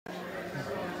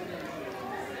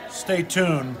Stay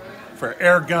tuned for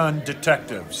Airgun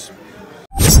Detectives.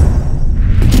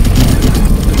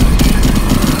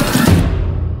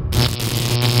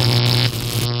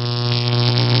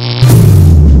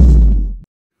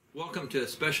 Welcome to a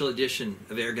special edition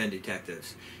of Airgun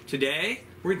Detectives. Today,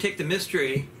 we're going to take the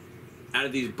mystery out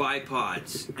of these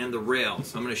bipods and the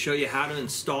rails. I'm going to show you how to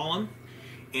install them.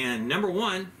 And number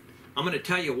one, I'm going to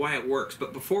tell you why it works.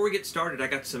 But before we get started, I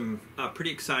got some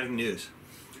pretty exciting news.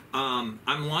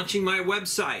 I'm launching my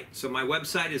website. So my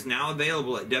website is now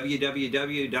available at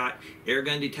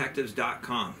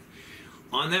www.airgundetectives.com.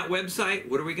 On that website,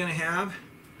 what are we going to have?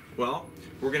 Well,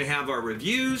 we're going to have our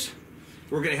reviews.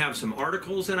 We're going to have some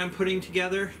articles that I'm putting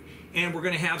together, and we're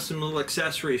going to have some little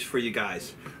accessories for you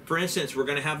guys. For instance, we're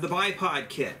going to have the Bipod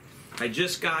Kit. I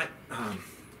just got a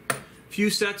few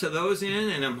sets of those in,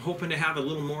 and I'm hoping to have a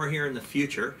little more here in the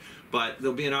future, but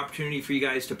there'll be an opportunity for you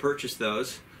guys to purchase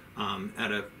those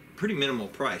at a pretty minimal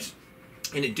price.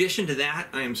 In addition to that,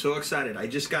 I am so excited. I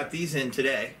just got these in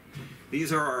today.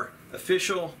 These are our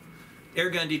official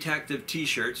Airgun Detective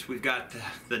t-shirts. We've got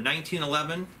the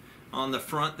 1911 on the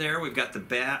front there. We've got the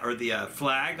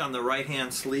flag on the right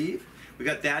hand sleeve. We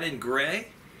got that in gray,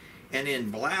 and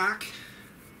in black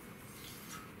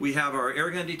we have our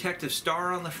Airgun Detective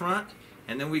star on the front,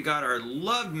 and then we got our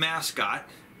loved mascot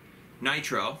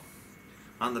Nitro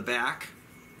on the back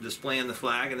displaying the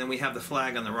flag, and then we have the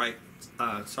flag on the right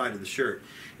side of the shirt.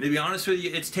 And to be honest with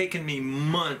you, it's taken me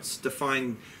months to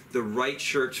find the right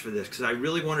shirts for this, because I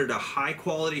really wanted a high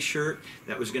quality shirt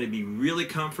that was going to be really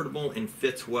comfortable and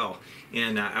fits well,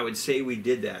 and I would say we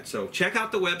did that. So check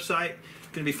out the website. It's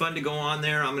going to be fun to go on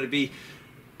there. I'm going to be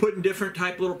putting different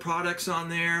type little products on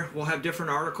there. We'll have different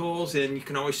articles, and you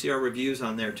can always see our reviews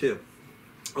on there too.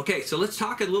 Okay, so let's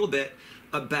talk a little bit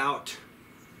about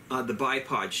the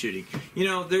bipod shooting. You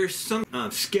know, there's some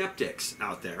skeptics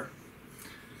out there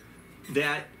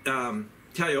that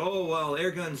tell you, oh, well,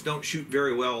 air guns don't shoot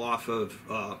very well off of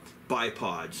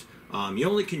bipods. You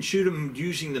only can shoot them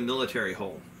using the military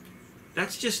hold.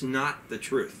 That's just not the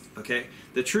truth, okay?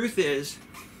 The truth is,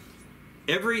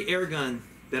 every air gun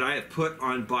that I have put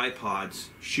on bipods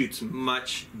shoots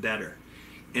much better.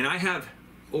 And I have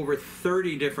over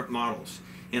 30 different models.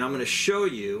 And I'm going to show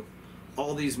you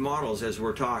all these models as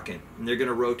we're talking. And they're going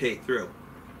to rotate through.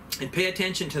 And pay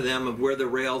attention to them of where the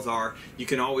rails are. You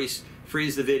can always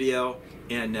freeze the video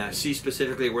and see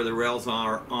specifically where the rails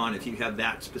are on if you have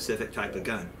that specific type of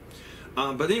gun.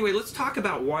 But anyway, let's talk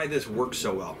about why this works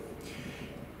so well.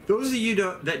 Those of you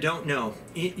that don't know,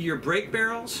 your brake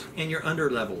barrels and your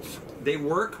underlevels, they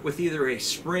work with either a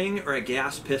spring or a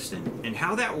gas piston. And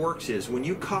how that works is when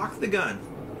you cock the gun,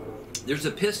 there's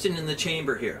a piston in the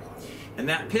chamber here. And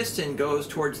that piston goes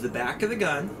towards the back of the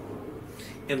gun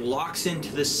and locks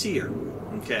into the sear,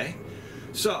 okay?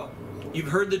 So, you've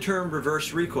heard the term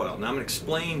reverse recoil. Now I'm going to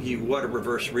explain to you what a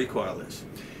reverse recoil is.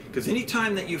 Because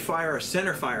anytime that you fire a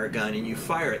center fire gun and you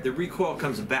fire it, the recoil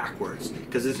comes backwards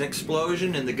because it's an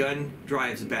explosion and the gun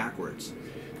drives backwards.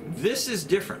 This is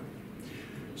different.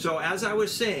 So as I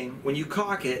was saying, when you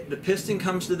cock it, the piston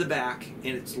comes to the back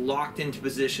and it's locked into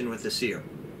position with the sear.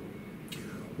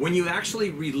 When you actually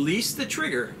release the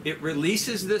trigger, it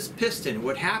releases this piston.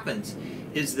 What happens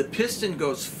is the piston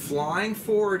goes flying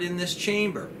forward in this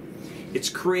chamber. It's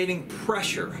creating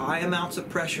pressure, high amounts of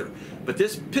pressure. But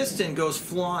this piston goes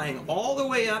flying all the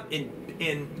way up in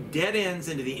dead ends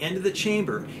into the end of the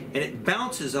chamber, and it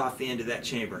bounces off the end of that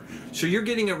chamber. So you're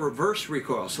getting a reverse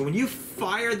recoil. So when you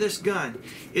fire this gun,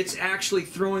 it's actually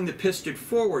throwing the piston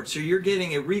forward. So you're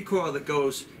getting a recoil that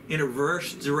goes in a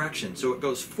reverse direction. So it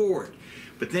goes forward.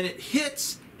 But then it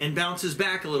hits and bounces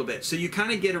back a little bit. So you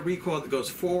kind of get a recoil that goes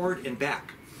forward and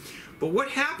back. But what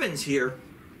happens here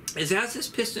is as this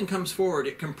piston comes forward,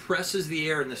 it compresses the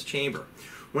air in this chamber.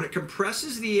 When it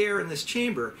compresses the air in this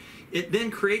chamber, it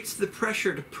then creates the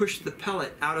pressure to push the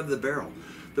pellet out of the barrel.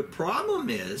 The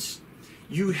problem is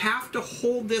you have to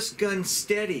hold this gun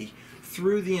steady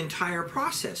through the entire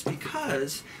process,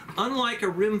 because unlike a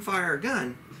rimfire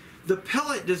gun, the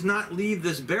pellet does not leave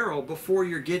this barrel before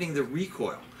you're getting the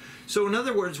recoil. So in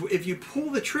other words, if you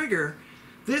pull the trigger,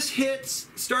 this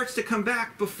starts to come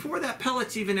back before that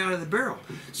pellet's even out of the barrel.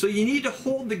 So you need to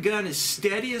hold the gun as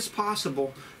steady as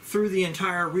possible through the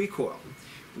entire recoil.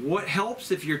 What helps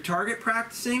if you're target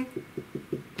practicing?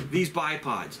 These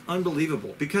bipods.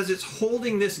 Unbelievable, because it's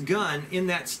holding this gun in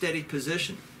that steady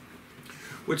position.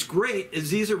 What's great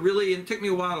is these are really, and it took me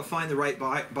a while to find the right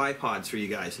bipods for you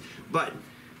guys, but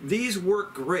these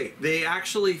work great. They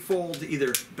actually fold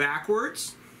either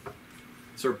backwards,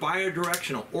 so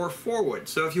bidirectional, or forward.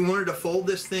 So if you wanted to fold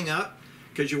this thing up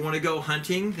because you want to go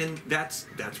hunting, then that's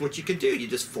what you can do. You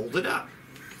just fold it up.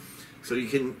 So you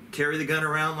can carry the gun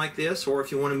around like this, or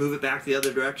if you want to move it back the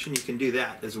other direction, you can do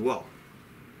that as well.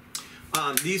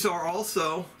 These are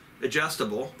also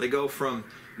adjustable. They go from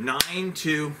 9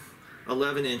 to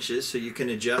 11 inches, so you can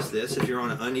adjust this. If you're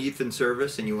on an uneven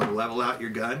surface and you want to level out your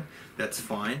gun, that's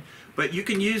fine. But you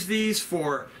can use these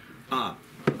for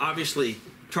obviously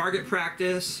target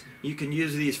practice. You can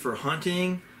use these for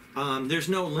hunting. There's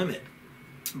no limit.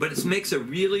 But it makes a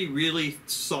really, really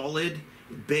solid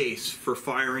base for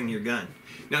firing your gun.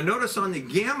 Now notice on the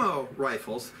Gammo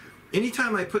rifles,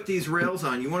 anytime I put these rails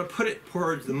on, you want to put it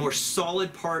towards the more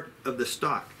solid part of the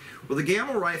stock. Well, the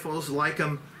Gammo rifles like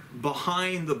them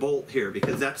behind the bolt here,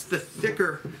 because that's the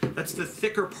thicker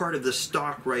part of the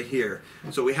stock right here.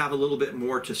 So we have a little bit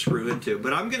more to screw into.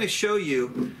 But I'm going to show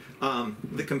you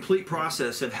the complete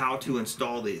process of how to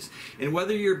install these. And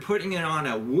whether you're putting it on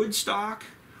a wood stock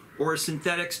or a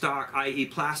synthetic stock, i.e.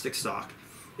 plastic stock,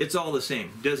 it's all the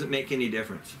same. Doesn't make any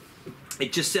difference.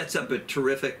 It just sets up a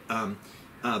terrific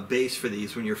base for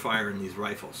these when you're firing these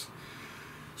rifles.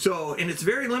 So, and it's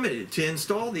very limited. To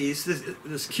install these,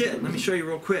 this kit, let me show you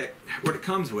real quick what it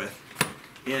comes with.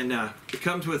 And it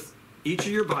comes with each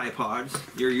of your bipods,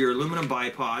 your aluminum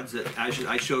bipods that, as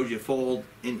I showed you, fold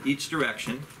in each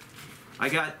direction. I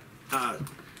got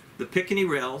the Picatinny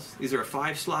rails. These are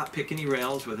 5-slot Picatinny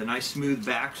rails with a nice smooth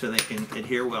back so they can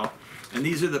adhere well. And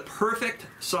these are the perfect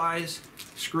size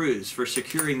screws for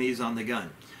securing these on the gun.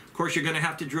 Of course, you're going to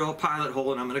have to drill a pilot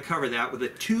hole, and I'm going to cover that with a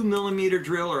 2mm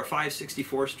drill or a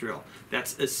 5/64 drill.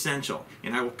 That's essential,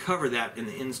 and I will cover that in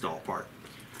the install part.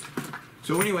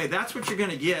 So anyway, that's what you're going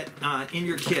to get in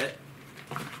your kit.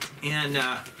 And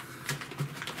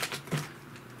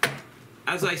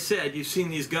as I said, you've seen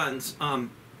these guns.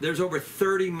 There's over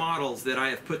 30 models that I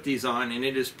have put these on, and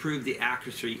it has improved the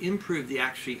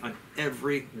accuracy on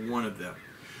every one of them.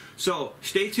 So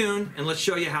stay tuned, and let's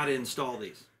show you how to install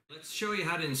these. Let's show you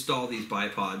how to install these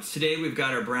bipods. Today we've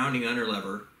got our Browning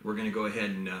underlever. We're going to go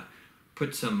ahead and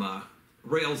put some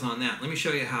rails on that. Let me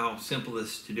show you how simple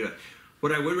this is to do it.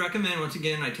 What I would recommend, once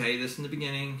again, I tell you this in the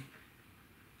beginning,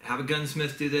 have a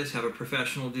gunsmith do this, have a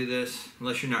professional do this,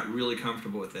 unless you're not really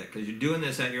comfortable with it, because you're doing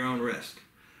this at your own risk.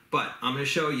 But I'm going to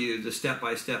show you the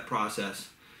step-by-step process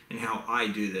and how I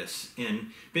do this,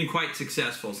 and been quite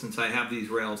successful since I have these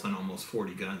rails on almost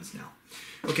 40 guns now.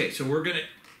 Okay, so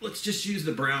let's just use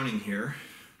the Browning here.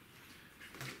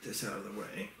 Get this out of the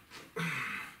way.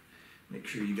 Make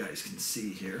sure you guys can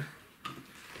see here.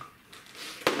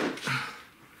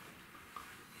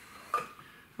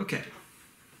 Okay.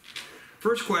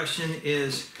 First question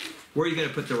is, where are you going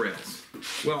to put the rails?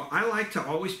 Well, I like to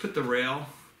always put the rail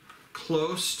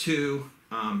close to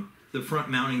the front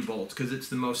mounting bolts because it's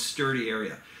the most sturdy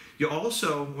area. You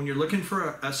also, when you're looking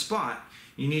for a spot,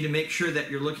 you need to make sure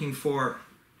that you're looking for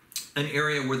an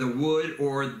area where the wood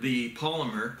or the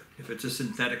polymer, if it's a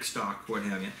synthetic stock, what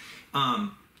have you,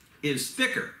 is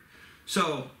thicker.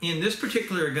 So in this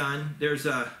particular gun, there's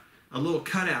a little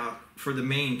cutout for the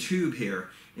main tube here,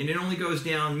 and it only goes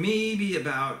down maybe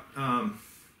about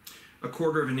a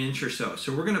quarter of an inch or so.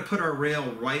 So we're going to put our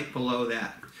rail right below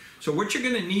that. So what you're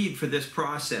going to need for this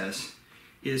process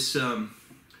is some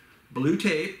blue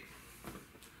tape,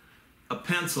 a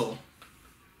pencil,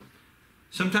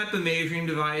 some type of measuring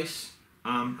device.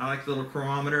 I like the little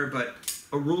chronometer, but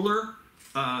a ruler,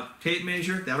 tape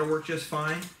measure, that'll work just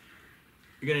fine.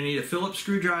 You're going to need a Phillips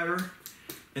screwdriver,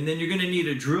 and then you're going to need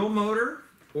a drill motor,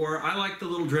 or I like the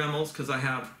little Dremels because I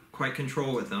have quite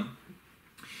control with them.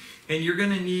 And you're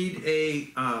going to need a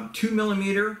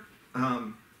 2mm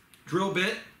drill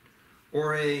bit,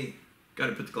 or got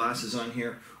to put the glasses on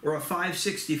here, or a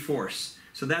 5/64.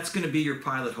 So that's going to be your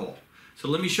pilot hole. So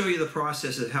let me show you the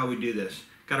process of how we do this.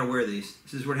 Got to wear these.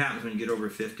 This is what happens when you get over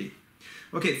 50.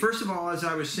 Okay, first of all, as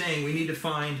I was saying, we need to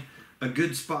find a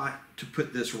good spot to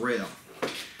put this rail.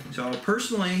 So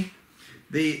personally,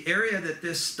 the area that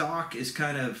this stock is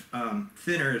kind of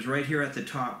thinner is right here at the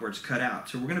top where it's cut out.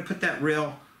 So we're going to put that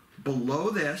rail below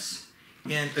this,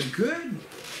 and a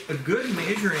good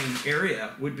measuring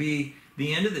area would be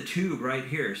the end of the tube right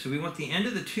here. So we want the end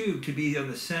of the tube to be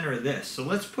on the center of this. So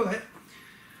let's put a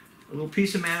little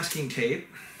piece of masking tape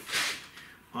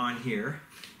on here,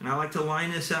 and I like to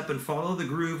line this up and follow the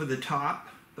groove of the top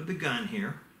of the gun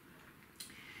here,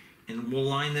 and we'll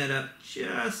line that up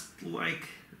just like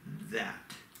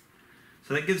that.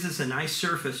 So that gives us a nice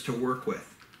surface to work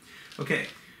with. Okay,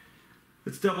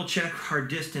 let's double check our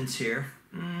distance here.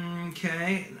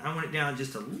 Okay, I want it down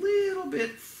just a little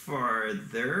bit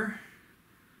farther.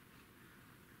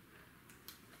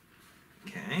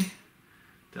 Okay,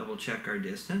 double check our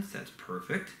distance, that's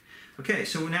perfect. Okay,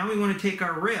 so now we want to take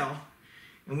our rail,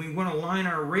 and we want to line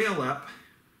our rail up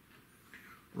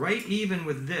right even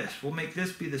with this. We'll make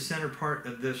this be the center part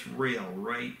of this rail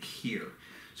right here.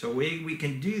 So a way we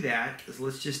can do that is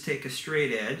let's just take a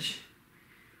straight edge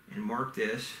and mark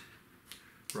this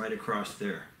right across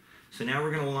there. So now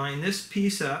we're going to line this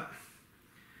piece up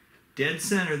dead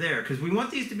center there, because we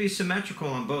want these to be symmetrical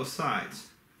on both sides.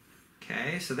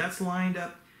 Okay, so that's lined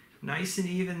up nice and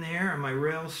even there, and my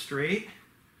rail's straight.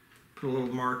 Put a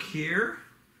little mark here,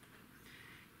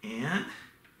 and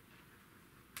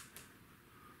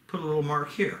put a little mark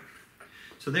here.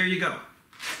 So there you go.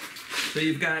 So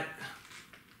you've got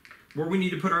where we need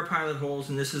to put our pilot holes,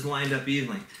 and this is lined up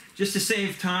evenly. Just to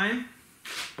save time,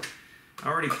 I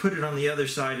already put it on the other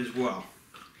side as well.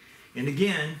 And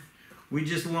again, we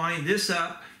just lined this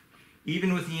up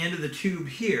even with the end of the tube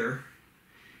here,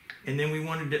 and then we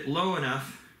wanted it low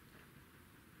enough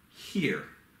here.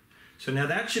 So now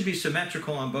that should be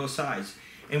symmetrical on both sides.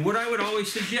 And what I would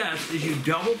always suggest is you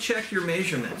double check your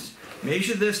measurements.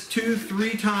 Measure this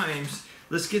 2-3 times.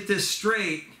 Let's get this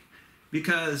straight,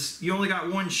 because you only got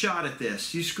one shot at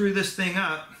this. You screw this thing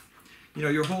up, you know,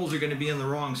 your holes are going to be in the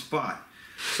wrong spot.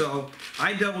 So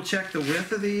I double check the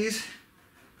width of these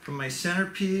from my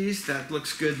centerpiece. That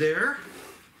looks good there.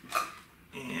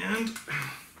 And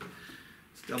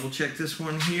let's double check this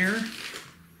one here.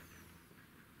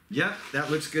 Yep, that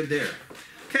looks good there.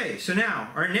 Okay, so now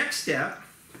our next step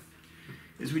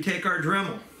is we take our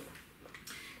Dremel.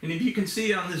 And if you can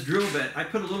see on this drill bit, I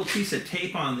put a little piece of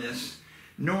tape on this,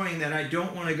 knowing that I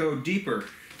don't want to go deeper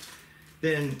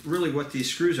than really what these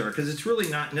screws are, because it's really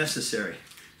not necessary.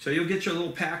 So you'll get your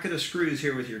little packet of screws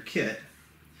here with your kit.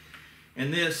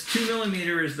 And this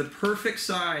 2mm is the perfect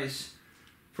size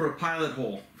for a pilot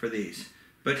hole for these.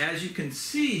 But as you can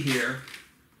see here,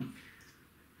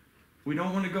 we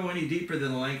don't want to go any deeper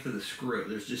than the length of the screw.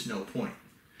 There's just no point.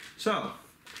 So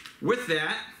with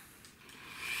that,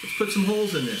 let's put some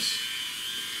holes in this.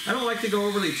 I don't like to go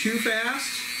overly too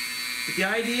fast, but the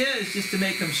idea is just to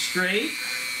make them straight.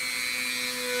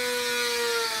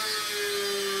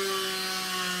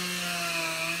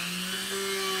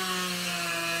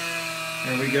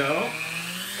 There we go.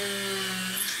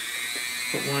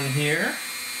 Put one here.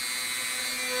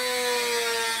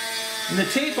 And the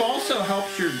tape also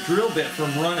helps your drill bit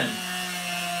from running.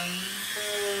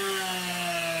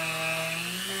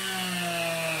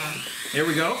 There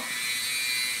we go.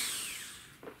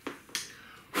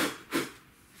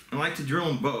 I like to drill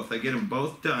them both. I get them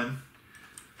both done,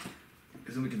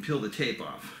 because then we can peel the tape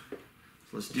off. So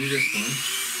let's do this one.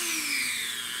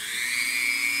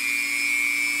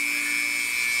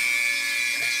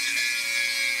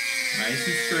 Nice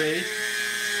and straight.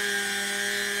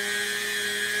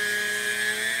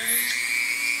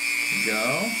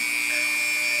 Go.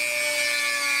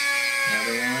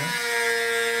 Another one.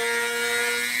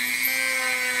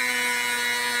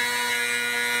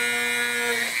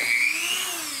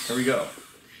 There we go.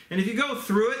 And if you go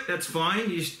through it, that's fine.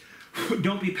 You just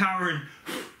don't be powering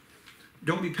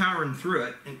through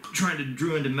it and trying to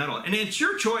drill into metal. And it's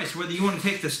your choice whether you want to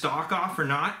take the stock off or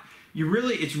not.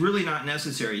 It's really not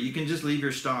necessary. You can just leave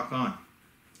your stock on.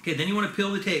 Okay, then you want to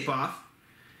peel the tape off.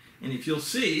 And if you'll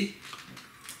see,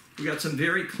 we got some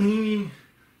very clean,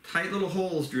 tight little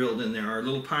holes drilled in there, our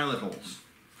little pilot holes.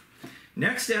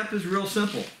 Next step is real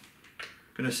simple.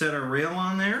 Going to set our rail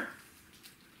on there.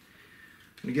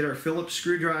 Going to get our Phillips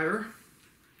screwdriver.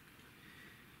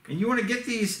 And you want to get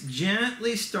these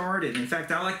gently started. In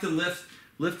fact, I like to lift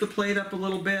the plate up a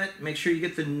little bit. Make sure you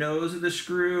get the nose of the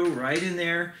screw right in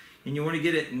there. And you want to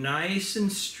get it nice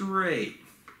and straight.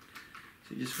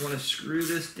 So you just want to screw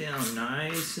this down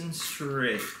nice and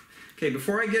straight. Okay,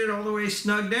 before I get it all the way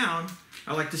snug down,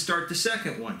 I like to start the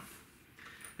second one.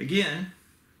 Again,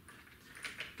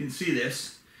 you can see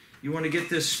this. You want to get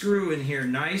this screw in here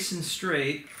nice and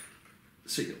straight.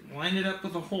 So you line it up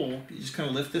with a hole. You just kind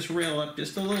of lift this rail up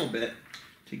just a little bit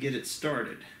to get it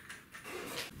started.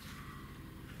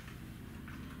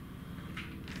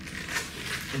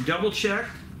 And double check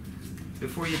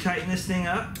before you tighten this thing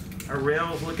up. Our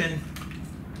rail is looking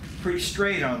pretty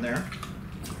straight on there.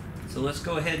 So let's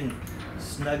go ahead and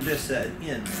snug this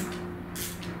in.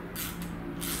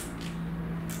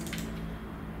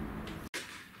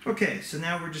 Okay, so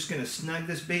now we're just going to snug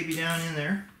this baby down in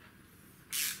there.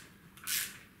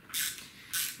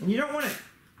 And you don't want it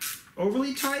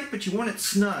overly tight, but you want it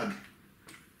snug,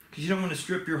 because you don't want to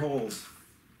strip your holes.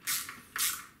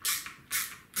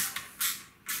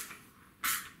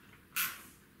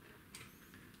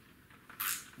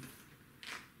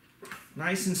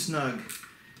 Nice and snug.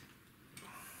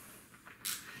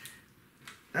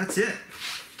 That's it.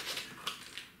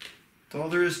 That's all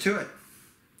there is to it.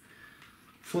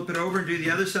 Flip it over and do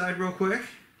the other side real quick.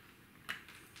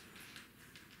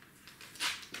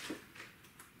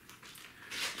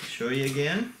 show you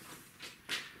again.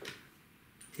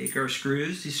 Take our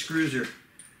screws. These screws are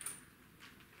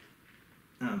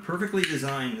perfectly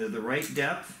designed. They're the right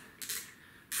depth,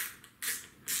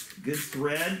 good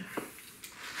thread,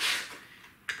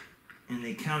 and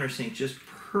they countersink just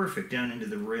perfect down into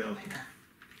the rail here.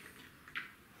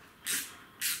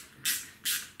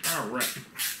 All right,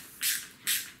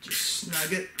 just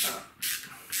snug it up.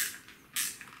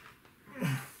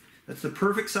 That's the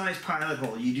perfect size pilot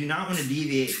hole. You do not want to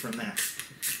deviate from that,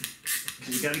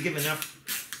 because you got to give enough.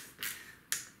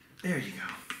 There you go.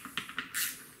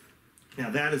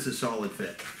 Now that is a solid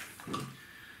fit.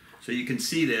 So you can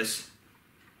see this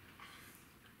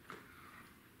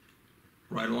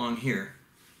right along here,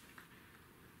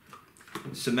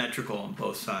 symmetrical on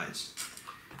both sides.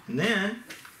 And then,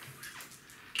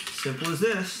 simple as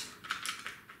this,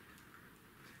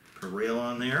 put a rail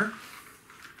on there.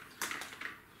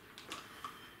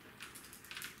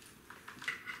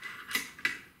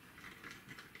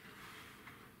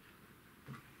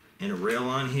 And a rail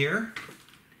on here.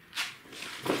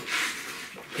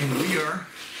 And we are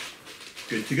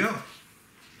good to go.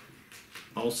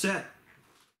 All set.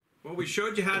 Well, we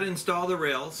showed you how to install the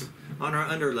rails on our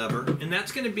under lever, and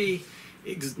that's going to be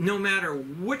no matter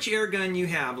which air gun you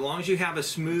have, as long as you have a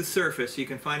smooth surface, you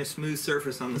can find a smooth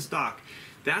surface on the stock.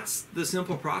 That's the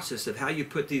simple process of how you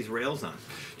put these rails on.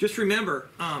 Just remember,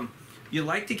 you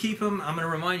like to keep them, I'm going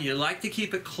to remind you, you like to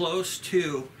keep it close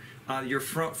to your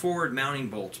front forward mounting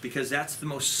bolts, because that's the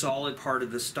most solid part of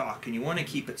the stock, and you want to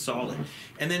keep it solid.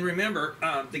 And then remember,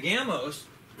 the Gamos,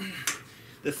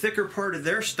 the thicker part of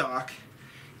their stock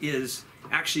is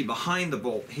actually behind the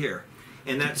bolt here,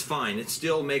 and that's fine. It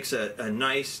still makes a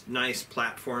nice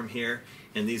platform here,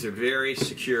 and these are very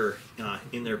secure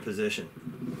in their position.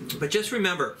 But just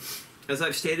remember, as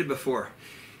I've stated before,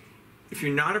 if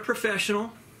you're not a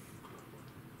professional,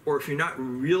 or if you're not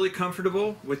really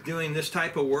comfortable with doing this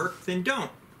type of work, then don't.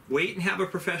 Wait and have a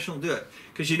professional do it,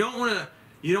 because you don't want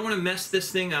to mess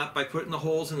this thing up by putting the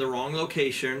holes in the wrong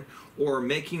location or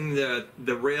making the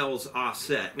rails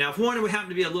offset. Now, if one would happen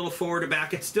to be a little forward or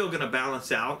back, it's still going to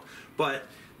balance out, but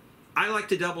I like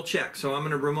to double check. So I'm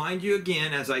going to remind you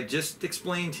again, as I just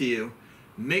explained to you,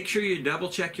 make sure you double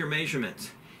check your measurements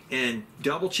and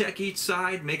double check each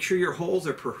side. Make sure your holes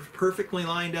are perfectly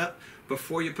lined up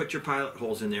before you put your pilot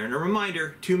holes in there. And a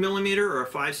reminder, 2mm or a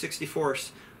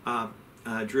 5/64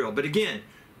 drill. But again,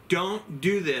 don't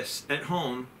do this at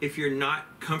home if you're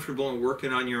not comfortable in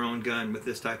working on your own gun with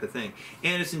this type of thing.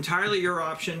 And it's entirely your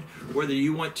option whether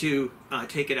you want to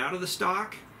take it out of the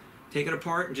stock, take it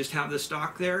apart and just have the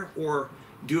stock there, or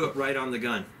do it right on the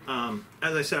gun.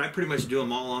 As I said, I pretty much do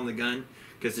them all on the gun,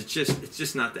 because it's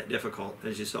just not that difficult,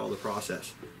 as you saw the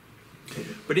process.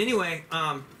 But anyway,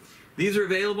 these are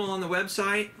available on the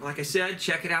website. Like I said,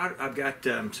 check it out. I've got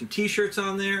some t-shirts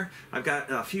on there. I've got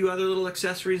a few other little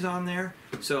accessories on there.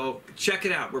 So check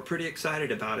it out. We're pretty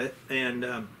excited about it,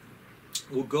 and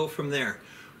we'll go from there.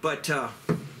 But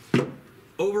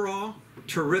overall,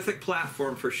 terrific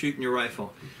platform for shooting your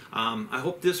rifle. I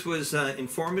hope this was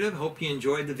informative. I hope you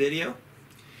enjoyed the video.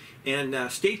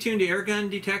 And stay tuned to Airgun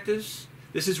Detectives.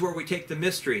 This is where we take the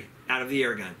mystery out of the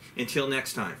airgun. Until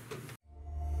next time.